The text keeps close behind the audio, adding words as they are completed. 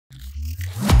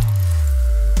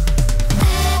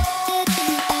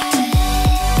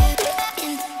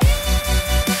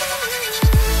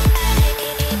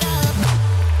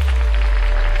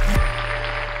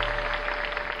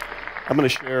I'm going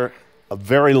to share a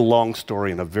very long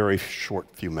story in a very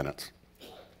short few minutes.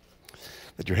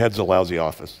 That your head's a lousy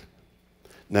office.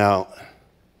 Now,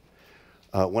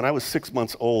 when I was 6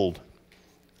 months old,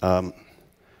 I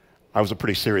was a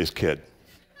pretty serious kid.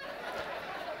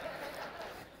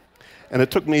 And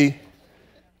it took me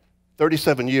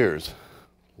 37 years,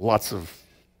 lots of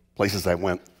places I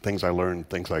went, things I learned,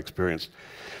 things I experienced,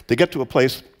 to get to a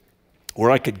place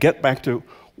where I could get back to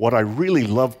what I really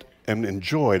loved and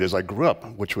enjoyed as I grew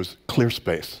up, which was clear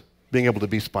space, being able to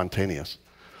be spontaneous,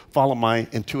 follow my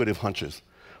intuitive hunches,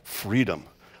 freedom,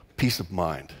 peace of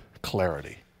mind,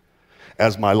 clarity.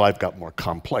 As my life got more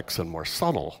complex and more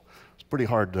subtle, it's pretty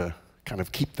hard to kind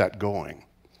of keep that going.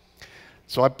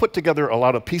 So I put together a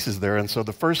lot of pieces there, and so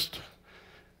the first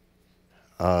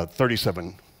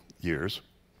 36 years,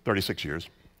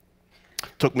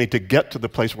 took me to get to the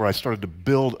place where I started to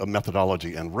build a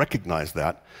methodology and recognize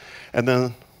that. And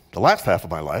then the last half of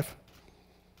my life,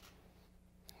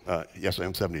 yes, I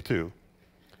am 72.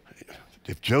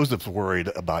 If Joseph's worried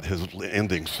about his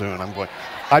ending soon, I'm going,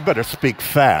 I better speak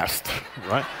fast,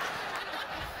 right?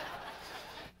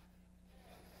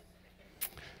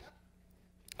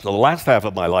 So the last half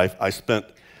of my life, I spent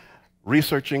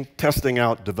researching, testing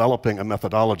out, developing a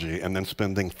methodology, and then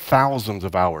spending thousands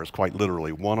of hours, quite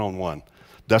literally, one-on-one,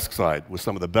 desk side, with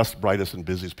some of the best, brightest, and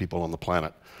busiest people on the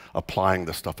planet, applying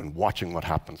this stuff and watching what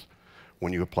happens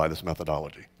when you apply this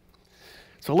methodology.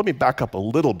 So let me back up a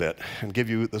little bit and give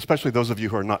you, especially those of you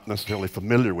who are not necessarily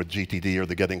familiar with GTD or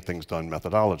the Getting Things Done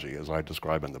methodology, as I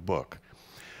describe in the book.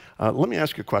 Let me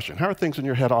ask you a question. How are things in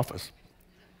your head office?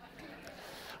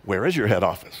 Where is your head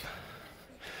office?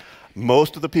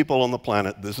 Most of the people on the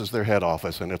planet, this is their head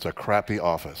office, and it's a crappy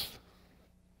office.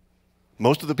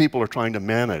 Most of the people are trying to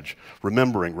manage,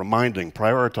 remembering, reminding,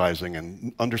 prioritizing,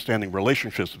 and understanding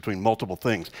relationships between multiple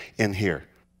things in here.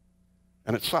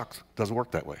 And it sucks. It doesn't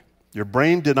work that way. Your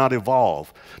brain did not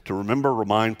evolve to remember,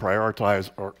 remind,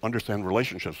 prioritize, or understand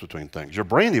relationships between things. Your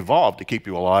brain evolved to keep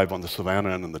you alive on the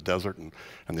savannah and in the desert and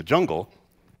the jungle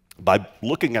by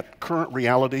looking at current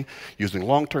reality, using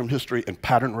long-term history and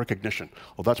pattern recognition.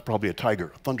 Oh, that's probably a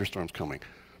tiger. A thunderstorm's coming.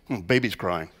 Baby's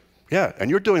crying. Yeah, and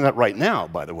you're doing that right now,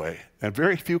 by the way. And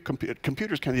very few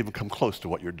computers can't even come close to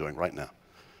what you're doing right now.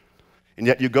 And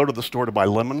yet you go to the store to buy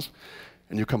lemons,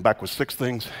 and you come back with 6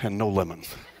 things and no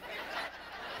lemons.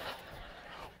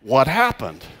 What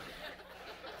happened?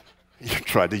 You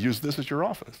tried to use this as your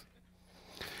office.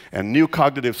 And new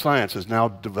cognitive science has now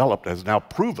developed, has now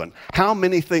proven how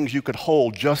many things you could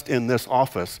hold just in this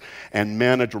office and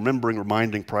manage, remembering,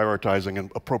 reminding, prioritizing, and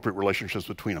appropriate relationships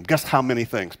between them. Guess how many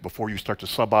things before you start to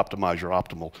sub-optimize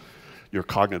your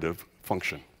cognitive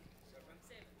function?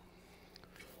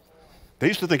 They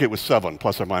used to think it was 7,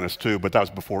 plus or minus 2, but that was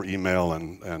before email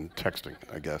and texting,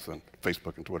 I guess, and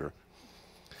Facebook and Twitter.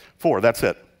 4, that's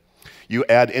it. You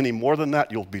add any more than that,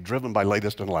 you'll be driven by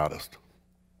latest and loudest.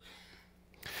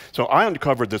 So I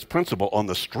uncovered this principle on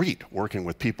the street, working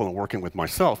with people and working with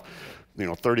myself,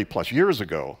 30 plus years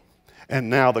ago. And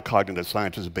now the cognitive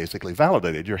scientists have basically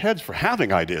validated your head's for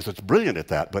having ideas. It's brilliant at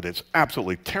that, but it's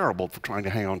absolutely terrible for trying to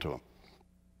hang on to them.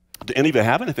 Do any of you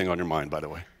have anything on your mind, by the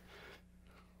way?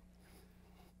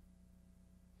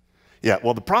 Yeah,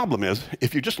 well, the problem is,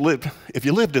 if you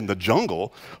lived in the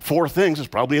jungle, 4 things is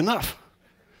probably enough.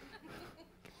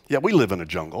 Yeah, we live in a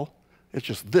jungle. It's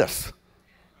just this.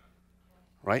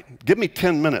 Right? Give me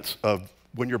 10 minutes of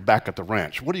when you're back at the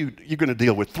ranch. What are you're going to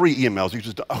deal with 3 emails. You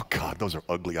just, oh God, those are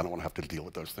ugly. I don't want to have to deal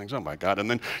with those things. Oh my God. And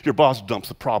then your boss dumps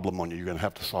the problem on you you're going to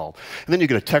have to solve. And then you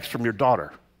get a text from your daughter.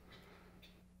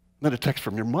 And then a text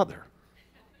from your mother.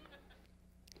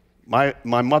 My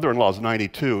mother-in-law is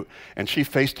 92, and she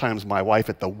FaceTimes my wife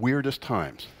at the weirdest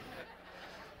times.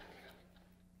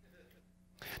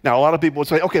 Now, a lot of people would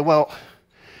say, okay, well,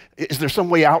 is there some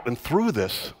way out and through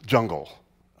this jungle?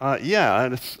 Yeah,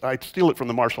 and I steal it from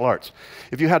the martial arts.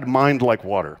 If you had mind like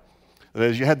water, that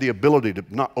is, you had the ability to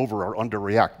not over or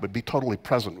underreact, but be totally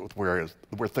present with where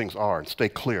things are and stay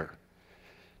clear.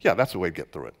 Yeah, that's the way to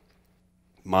get through it.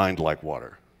 Mind like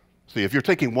water. See, if you're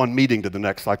taking one meeting to the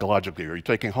next psychologically, or you're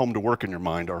taking home to work in your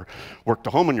mind, or work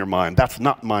to home in your mind, that's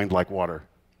not mind like water.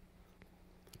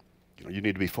 You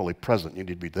need to be fully present. You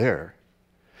need to be there.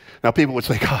 Now, people would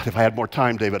say, God, if I had more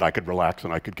time, David, I could relax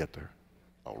and I could get there.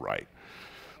 All right.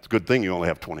 It's a good thing you only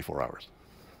have 24 hours.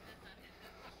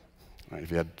 Right? If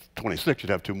you had 26, you'd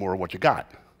have 2 more of what you got.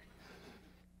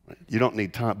 Right? You don't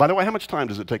need time. By the way, how much time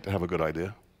does it take to have a good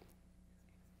idea?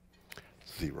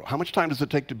 0. How much time does it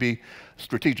take to be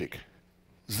strategic?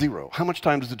 0. How much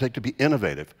time does it take to be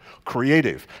innovative,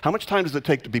 creative? How much time does it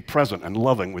take to be present and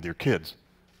loving with your kids?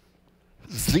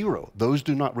 Zero. Those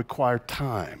do not require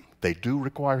time. They do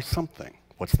require something.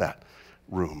 What's that?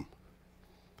 Room.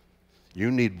 You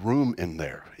need room in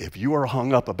there. If you are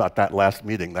hung up about that last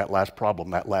meeting, that last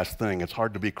problem, that last thing, it's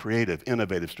hard to be creative,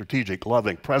 innovative, strategic,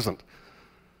 loving, present.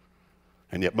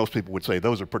 And yet most people would say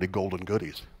those are pretty golden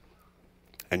goodies.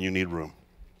 And you need room.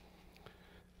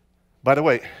 By the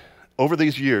way, over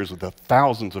these years, with the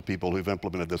thousands of people who've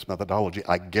implemented this methodology,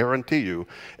 I guarantee you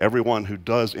everyone who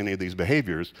does any of these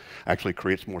behaviors actually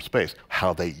creates more space.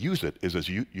 How they use it is as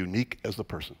unique as the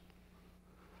person.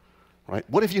 Right?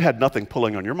 What if you had nothing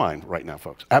pulling on your mind right now,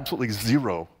 folks? Absolutely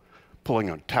zero pulling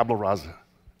on, tabula rasa.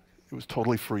 It was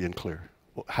totally free and clear.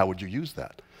 Well, how would you use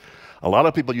that? A lot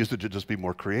of people use it to just be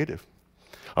more creative.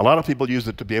 A lot of people use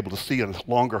it to be able to see a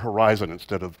longer horizon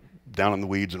instead of down in the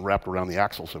weeds and wrapped around the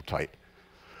axle so tight.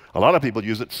 A lot of people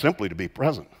use it simply to be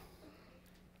present.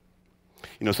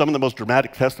 You know, some of the most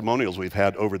dramatic testimonials we've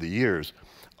had over the years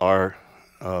are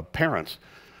parents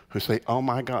who say, oh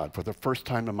my God, for the first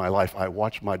time in my life, I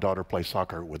watched my daughter play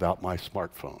soccer without my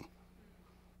smartphone.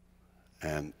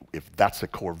 And if that's a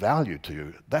core value to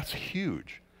you, that's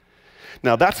huge.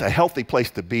 Now, that's a healthy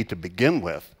place to be to begin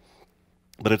with,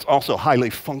 but it's also highly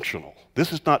functional.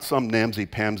 This is not some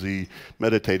namsy-pamsy,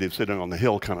 meditative, sitting on the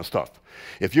hill kind of stuff.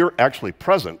 If you're actually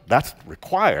present, that's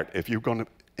required if you're going to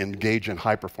engage in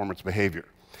high-performance behavior.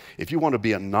 If you want to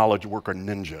be a knowledge worker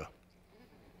ninja,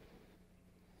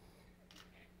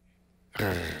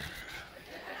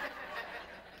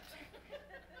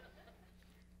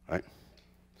 right?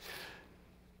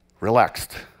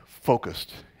 Relaxed,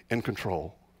 focused, in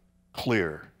control,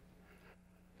 clear,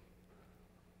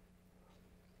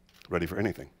 ready for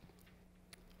anything.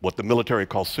 What the military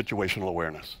calls situational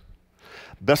awareness.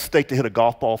 Best state to hit a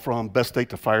golf ball from, best state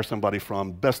to fire somebody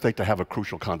from, best state to have a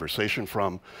crucial conversation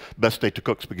from, best state to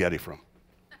cook spaghetti from.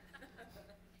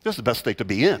 This is the best state to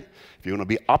be in if you want to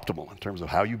be optimal in terms of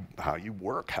how you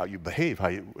work, how you behave,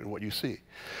 what you see.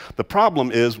 The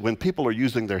problem is when people are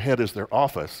using their head as their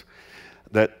office,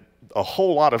 that a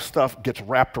whole lot of stuff gets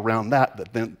wrapped around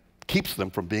that then keeps them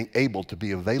from being able to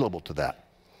be available to that.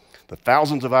 The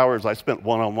thousands of hours I spent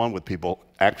one-on-one with people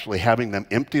actually having them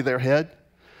empty their head,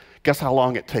 guess how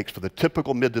long it takes for the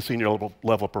typical mid to senior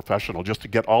level professional just to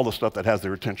get all the stuff that has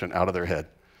their attention out of their head.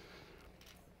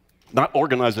 Not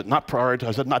organize it, not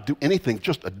prioritize it, not do anything,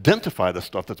 just identify the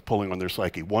stuff that's pulling on their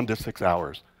psyche, 1 to 6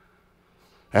 hours.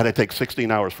 I had to take 16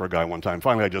 hours for a guy one time.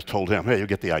 Finally, I just told him, hey, you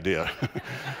get the idea.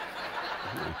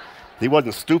 He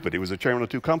wasn't stupid. He was the chairman of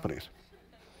 2 companies.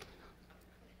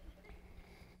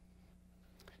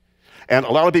 And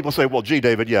a lot of people say, well, gee,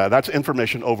 David, yeah, that's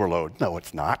information overload. No,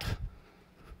 it's not.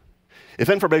 If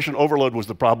information overload was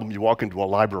the problem, you walk into a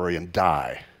library and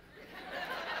die.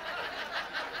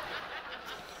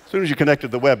 As soon as you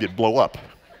connected the web, you'd blow up.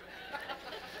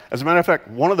 As a matter of fact,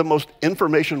 one of the most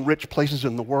information-rich places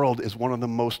in the world is one of the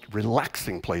most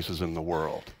relaxing places in the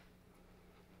world.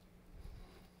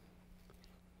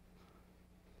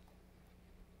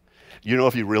 You know,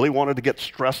 if you really wanted to get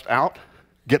stressed out,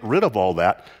 get rid of all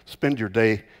that, spend your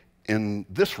day in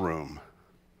this room.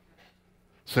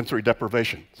 Sensory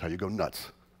deprivation. That's how you go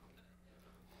nuts.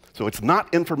 So it's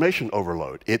not information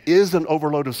overload. It is an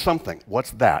overload of something.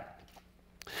 What's that?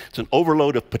 It's an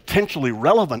overload of potentially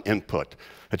relevant input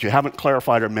that you haven't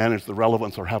clarified or managed the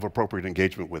relevance or have appropriate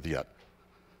engagement with yet.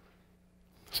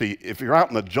 See, if you're out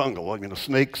in the jungle,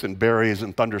 snakes and berries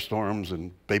and thunderstorms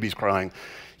and babies crying,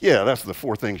 yeah, that's the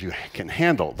 4 things you can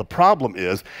handle. The problem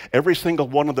is every single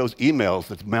one of those emails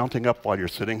that's mounting up while you're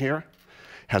sitting here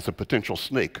has a potential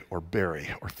snake or berry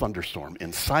or thunderstorm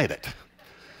inside it,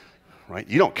 right?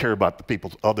 You don't care about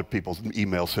other people's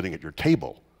emails sitting at your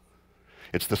table.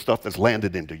 It's the stuff that's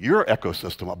landed into your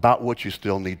ecosystem about which you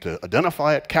still need to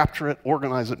identify it, capture it,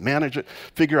 organize it, manage it,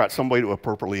 figure out some way to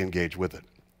appropriately engage with it.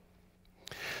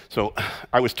 So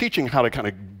I was teaching how to kind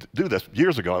of do this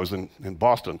years ago. I was in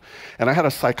Boston, and I had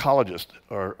a psychologist,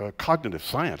 or a cognitive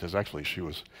scientist, actually.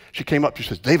 She came up, she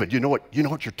says, David, you know what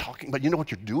you're talking about? You know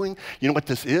what you're doing? You know what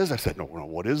this is? I said, no,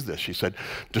 what is this? She said,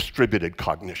 distributed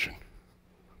cognition.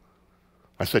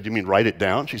 I said, you mean write it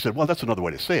down? She said, well, that's another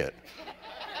way to say it.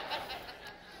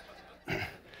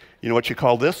 You know what she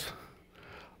called this?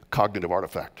 Cognitive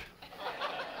artifact.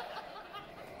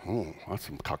 Oh, that's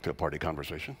some cocktail party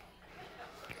conversation.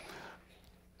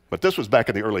 But this was back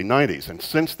in the early 90s, and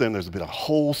since then there's been a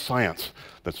whole science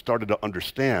that started to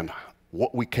understand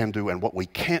what we can do and what we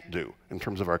can't do in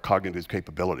terms of our cognitive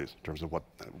capabilities, in terms of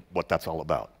what that's all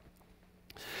about.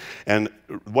 And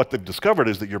what they've discovered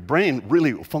is that your brain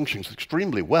really functions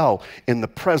extremely well in the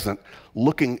present,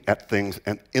 looking at things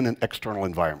and in an external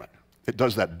environment. It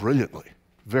does that brilliantly,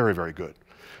 very, very good.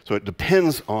 So it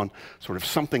depends on sort of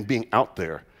something being out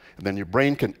there. And then your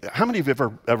brain can, how many of you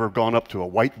have ever gone up to a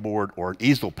whiteboard or an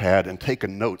easel pad and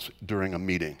taken notes during a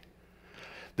meeting?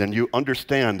 Then you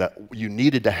understand that you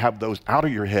needed to have those out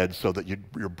of your head so that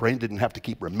your brain didn't have to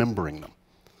keep remembering them,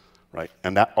 right?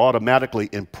 And that automatically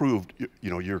improved,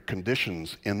 your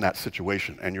conditions in that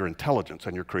situation and your intelligence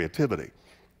and your creativity.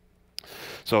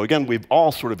 So again, we've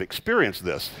all sort of experienced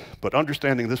this, but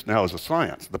understanding this now is a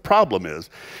science. The problem is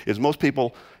most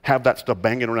people have that stuff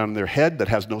banging around in their head that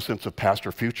has no sense of past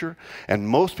or future, and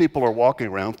most people are walking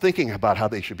around thinking about how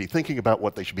they should be thinking about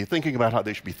what they should be thinking about, how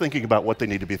they should be thinking about what they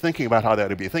need to be thinking about, how they ought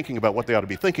to be thinking about what they ought to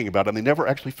be thinking about, and they never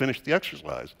actually finish the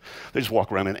exercise. They just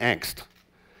walk around in angst.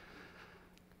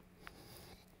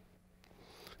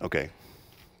 Okay,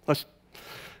 let's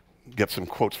get some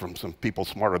quotes from some people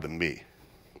smarter than me.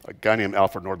 A guy named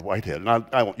Alfred North Whitehead,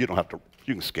 and you don't have to,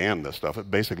 you can scan this stuff.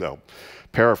 Basically, I'll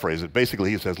paraphrase it. Basically,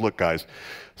 he says, look, guys,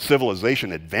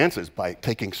 civilization advances by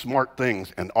taking smart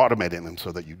things and automating them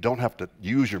so that you don't have to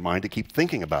use your mind to keep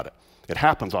thinking about it. It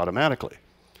happens automatically,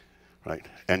 right?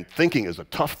 And thinking is a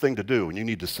tough thing to do, and you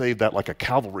need to save that like a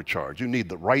cavalry charge. You need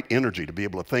the right energy to be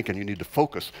able to think, and you need to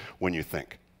focus when you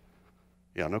think.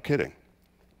 Yeah, no kidding.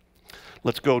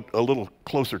 Let's go a little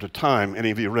closer to time. Any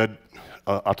of you read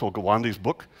Atul Gawande's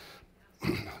book,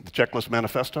 The Checklist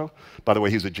Manifesto? By the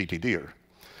way, he's a GTDer.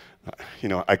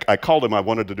 I called him, I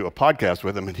wanted to do a podcast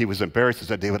with him, and he was embarrassed. He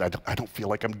said, David, I don't feel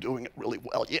like I'm doing it really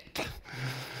well yet.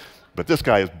 But this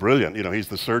guy is brilliant. He's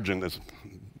the surgeon that's,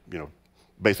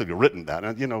 basically written that.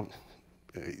 And,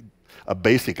 a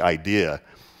basic idea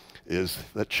is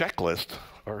that checklists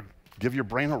give your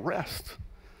brain a rest.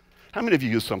 How many of you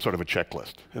use some sort of a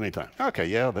checklist anytime? Okay,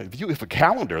 yeah, if you have a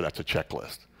calendar, that's a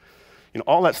checklist.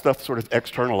 All that stuff sort of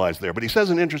externalized there. But he says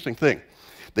an interesting thing.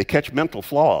 They catch mental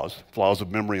flaws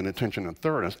of memory and attention and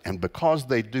thoroughness, and because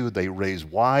they do, they raise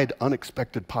wide,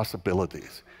 unexpected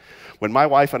possibilities. When my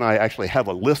wife and I actually have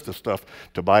a list of stuff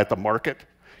to buy at the market,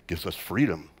 it gives us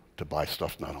freedom to buy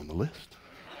stuff not on the list.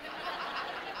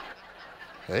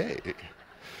 Hey, if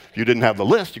you didn't have the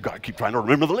list, you got to keep trying to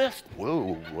remember the list.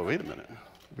 Whoa, wait a minute.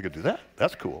 We could do that.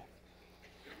 That's cool.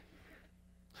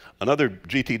 Another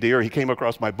GTDer, he came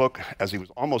across my book as he was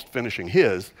almost finishing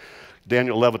his,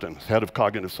 Daniel Levitin, head of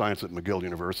cognitive science at McGill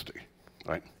University,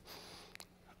 right?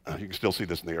 You can still see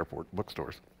this in the airport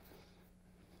bookstores.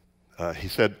 He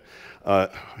said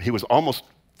he was almost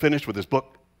finished with his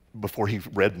book before he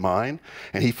read mine,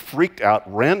 and he freaked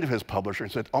out, ran to his publisher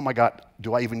and said, oh my God,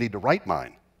 do I even need to write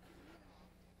mine?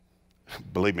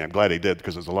 Believe me, I'm glad he did,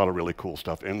 because there's a lot of really cool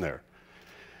stuff in there.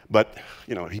 But,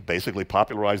 he basically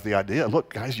popularized the idea,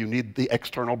 look, guys, you need the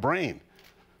external brain.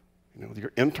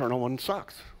 Your internal one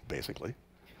sucks, basically.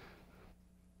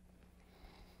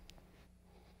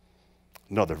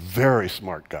 Another very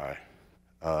smart guy.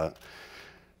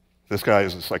 This guy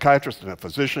is a psychiatrist and a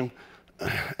physician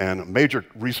and a major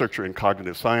researcher in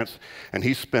cognitive science, and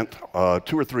he spent 2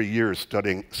 or 3 years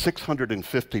studying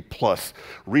 650 plus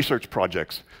research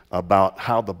projects about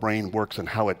how the brain works and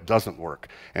how it doesn't work,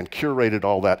 and curated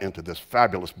all that into this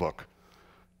fabulous book.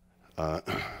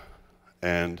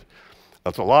 And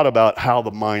it's a lot about how the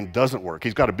mind doesn't work.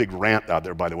 He's got a big rant out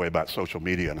there, by the way, about social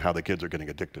media and how the kids are getting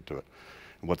addicted to it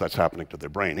and what that's happening to their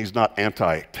brain. He's not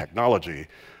anti-technology,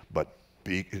 but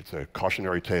it's a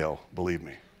cautionary tale, believe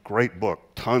me. Great book,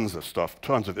 tons of stuff,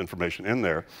 tons of information in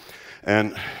there.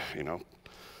 And,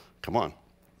 come on.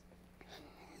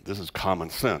 This is common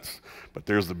sense. But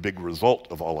there's the big result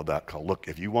of all of that called, look,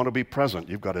 if you want to be present,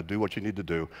 you've got to do what you need to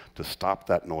do to stop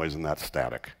that noise and that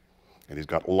static. And he's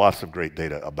got lots of great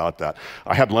data about that.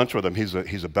 I had lunch with him.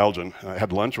 He's a Belgian. I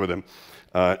had lunch with him.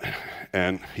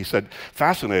 And he said,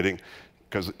 fascinating,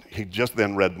 because he just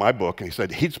then read my book, and he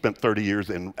said he'd spent 30 years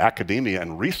in academia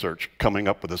and research coming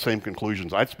up with the same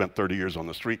conclusions I'd spent 30 years on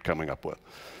the street coming up with.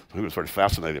 So he was sort of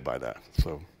fascinated by that.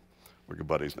 So we're good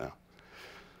buddies now.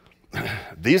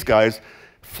 These guys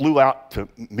flew out to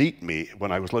meet me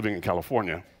when I was living in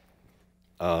California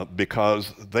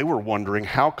because they were wondering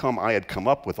how come I had come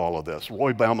up with all of this.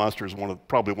 Roy Baumeister is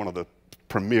probably one of the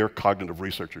premier cognitive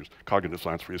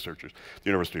science researchers at the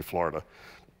University of Florida.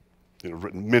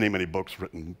 Written many, many books,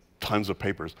 written tons of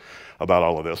papers about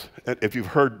all of this. And if you've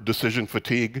heard decision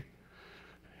fatigue,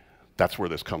 that's where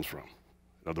this comes from.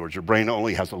 In other words, your brain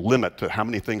only has a limit to how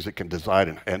many things it can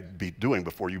decide and be doing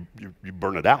before you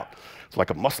burn it out. It's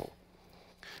like a muscle.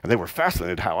 And they were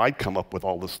fascinated how I'd come up with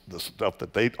all this stuff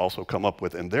that they'd also come up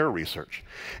with in their research.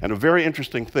 And a very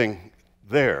interesting thing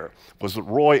there was that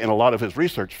Roy, in a lot of his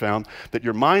research, found that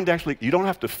your mind actually, you don't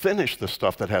have to finish the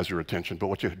stuff that has your attention, but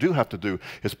what you do have to do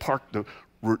is park the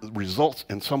results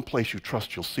in some place you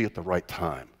trust you'll see at the right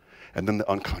time. and then the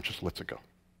unconscious lets it go.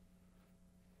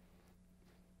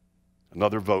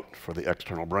 Another vote for the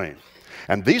external brain.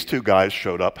 And these two guys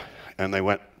showed up, and they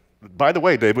went, by the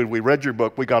way, David, we read your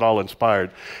book, we got all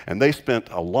inspired, and they spent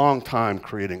a long time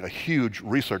creating a huge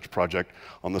research project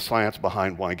on the science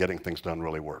behind why getting things done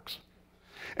really works.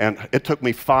 And it took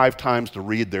me 5 times to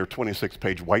read their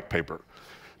 26-page white paper.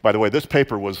 By the way, this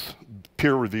paper was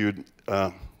peer-reviewed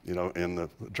in the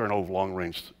Journal of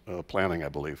Long-Range Planning, I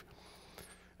believe.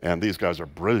 And these guys are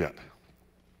brilliant.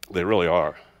 They really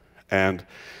are. And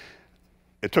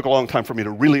it took a long time for me to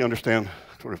really understand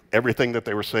sort of everything that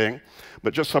they were saying,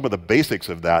 but just some of the basics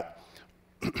of that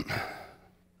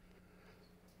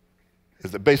is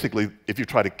that basically, if you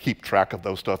try to keep track of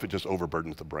those stuff, it just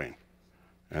overburdens the brain.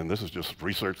 And this is just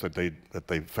research that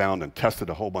they found and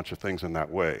tested a whole bunch of things in that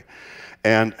way.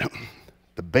 And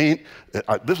the brain,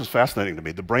 this is fascinating to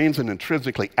me. The brain's an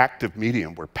intrinsically active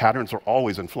medium where patterns are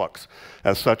always in flux.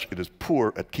 As such, it is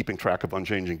poor at keeping track of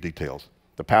unchanging details.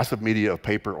 The passive media of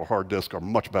paper or hard disk are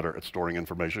much better at storing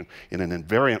information in an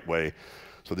invariant way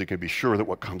so that you can be sure that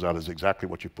what comes out is exactly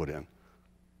what you put in.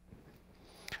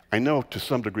 I know to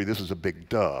some degree this is a big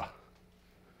duh,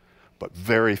 but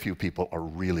very few people are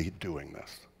really doing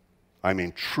this. I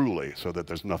mean, truly, so that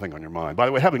there's nothing on your mind. By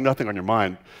the way, having nothing on your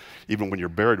mind, even when you're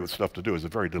buried with stuff to do, is a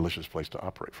very delicious place to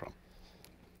operate from.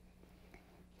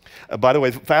 By the way,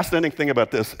 the fascinating thing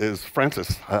about this is Francis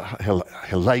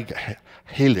Heiliging.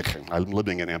 I'm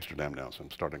living in Amsterdam now, so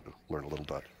I'm starting to learn a little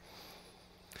Dutch.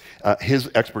 His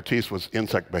expertise was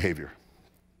insect behavior.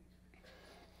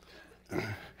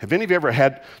 Have any of you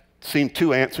ever seen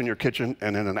 2 ants in your kitchen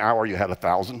and in an hour you had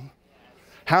 1,000?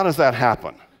 How does that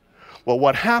happen? Well,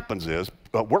 what happens is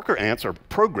worker ants are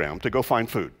programmed to go find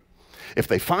food. If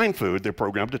they find food, they're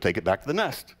programmed to take it back to the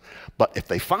nest. But if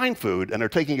they find food and they're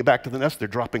taking it back to the nest, they're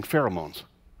dropping pheromones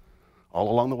all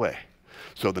along the way.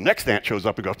 So the next ant shows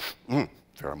up and goes,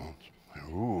 pheromones.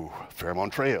 Ooh, pheromone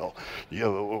trail.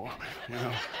 Yo.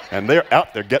 And they're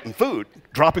out there getting food,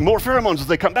 dropping more pheromones as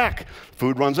they come back.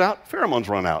 Food runs out, pheromones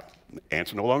run out.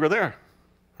 Ants are no longer there,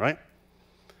 right?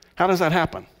 How does that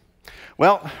happen?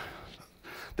 Well,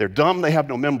 they're dumb, they have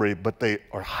no memory, but they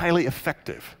are highly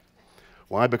effective.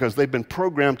 Why? Because they've been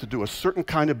programmed to do a certain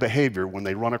kind of behavior when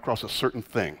they run across a certain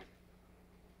thing.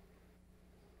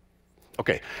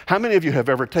 Okay, how many of you have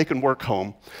ever taken work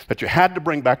home that you had to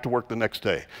bring back to work the next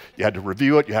day? You had to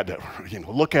review it, you had to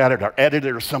look at it or edit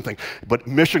it or something, but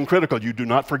mission critical, you do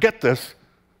not forget this.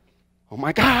 Oh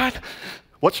my God,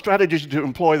 what strategies did you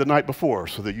employ the night before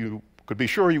so that you could be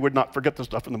sure you would not forget the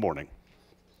stuff in the morning?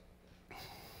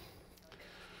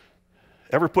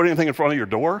 Ever put anything in front of your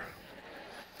door?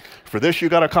 For this, you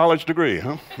got a college degree,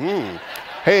 huh?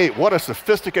 Hey, what a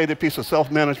sophisticated piece of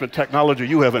self-management technology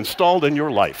you have installed in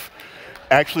your life.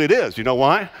 Actually, it is. You know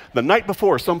why? The night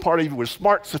before, some part of you was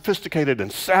smart, sophisticated,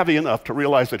 and savvy enough to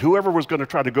realize that whoever was going to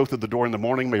try to go through the door in the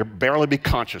morning may barely be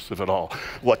conscious of it all.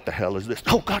 What the hell is this?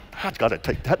 Oh, God, I've got to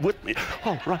take that with me.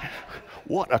 Oh, right.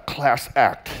 What a class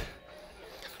act.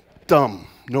 Dumb,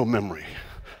 no memory,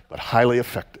 but highly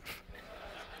effective.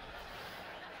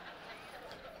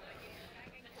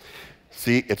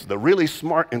 See, it's the really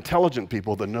smart, intelligent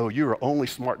people that know you're only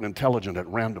smart and intelligent at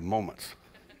random moments.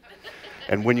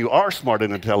 And when you are smart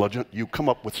and intelligent, you come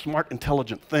up with smart,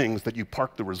 intelligent things that you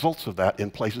park the results of that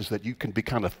in places that you can be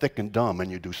kind of thick and dumb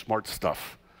and you do smart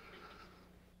stuff.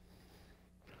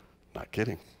 Not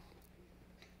kidding.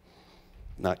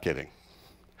 Not kidding.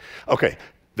 Okay,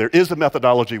 there is a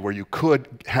methodology where you could,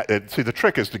 see the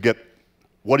trick is to get,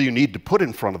 what do you need to put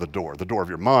in front of the door of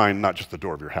your mind, not just the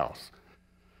door of your house.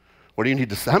 What do you need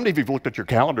to, how many of you have looked at your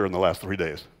calendar in the last 3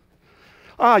 days?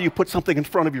 You put something in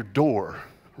front of your door,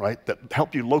 right, that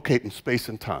help you locate in space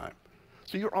and time.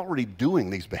 So you're already doing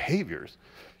these behaviors.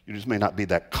 You just may not be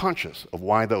that conscious of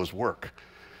why those work.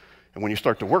 And when you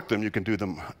start to work them, you can do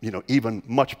them, even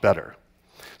much better.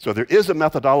 So there is a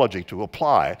methodology to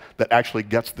apply that actually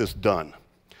gets this done,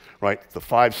 right? The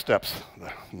 5 steps,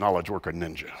 the knowledge worker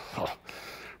ninja,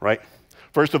 right?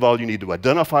 First of all, you need to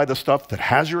identify the stuff that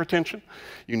has your attention.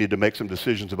 You need to make some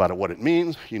decisions about what it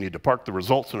means. You need to park the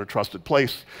results in a trusted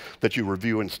place that you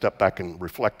review and step back and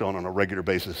reflect on a regular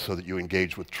basis so that you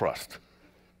engage with trust.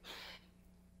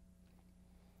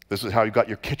 This is how you got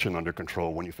your kitchen under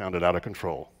control when you found it out of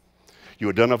control. You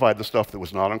identified the stuff that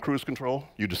was not on cruise control.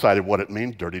 You decided what it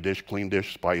meant, dirty dish, clean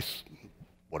dish, spice,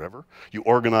 whatever. You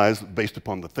organized based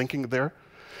upon the thinking there.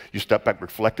 You stepped back,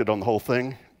 reflected on the whole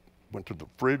thing, went to the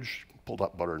fridge, pulled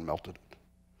out butter and melted it.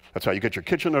 That's how you get your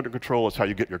kitchen under control. It's how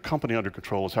you get your company under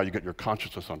control. It's how you get your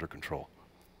consciousness under control.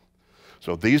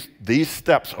 So these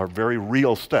steps are very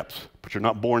real steps, but you're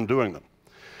not born doing them.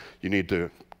 You need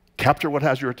to capture what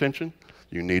has your attention.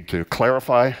 You need to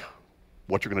clarify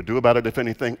what you're going to do about it, if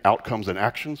anything, outcomes and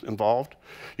actions involved.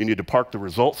 You need to park the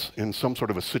results in some sort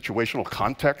of a situational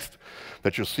context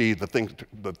that you'll see the things,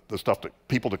 the stuff that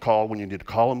people to call when you need to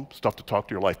call them, stuff to talk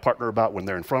to your life partner about when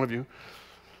they're in front of you.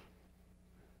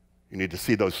 You need to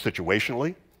see those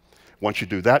situationally. Once you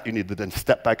do that, you need to then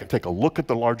step back and take a look at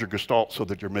the larger gestalt so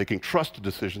that you're making trusted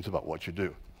decisions about what you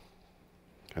do.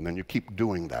 And then you keep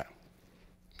doing that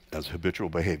as habitual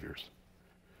behaviors.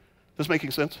 This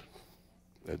making sense?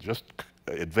 It's just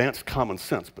advanced common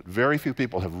sense, but very few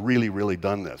people have really, really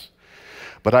done this.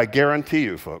 But I guarantee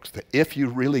you, folks, that if you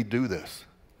really do this,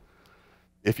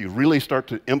 if you really start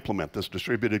to implement this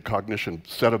distributed cognition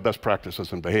set of best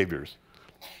practices and behaviors,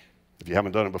 if you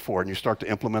haven't done it before and you start to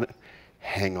implement it,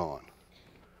 hang on.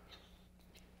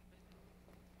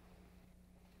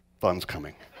 Fun's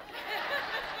coming.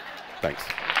 Thanks.